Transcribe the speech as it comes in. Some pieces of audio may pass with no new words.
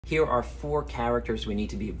Here are 4 characters we need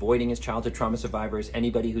to be avoiding as childhood trauma survivors.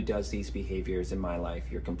 Anybody who does these behaviors in my life,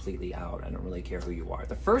 you're completely out. I don't really care who you are.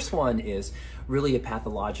 The first one is really a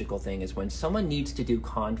pathological thing, is when someone needs to do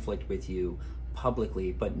conflict with you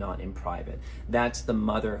publicly but not in private. That's the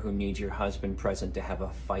mother who needs your husband present to have a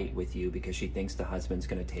fight with you because she thinks the husband's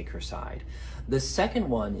going to take her side. The second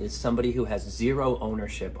one is somebody who has zero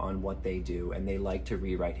ownership on what they do and they like to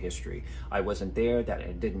rewrite history. I wasn't there, that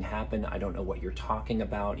it didn't happen, I don't know what you're talking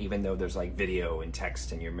about, even though there's like video and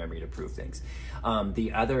text in your memory to prove things.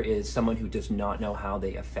 The other is someone who does not know how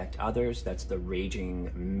they affect others. That's the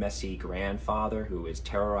raging, messy grandfather who is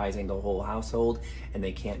terrorizing the whole household and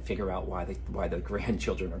they can't figure out why the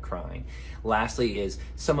grandchildren are crying. Lastly is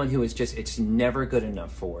someone who is just, it's never good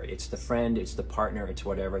enough for. It's the friend, it's the partner, it's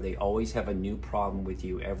whatever. They always have a new problem with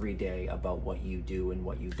you every day about what you do and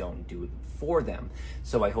what you don't do for them.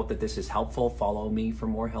 So I hope that this is helpful. Follow me for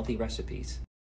more healthy recipes.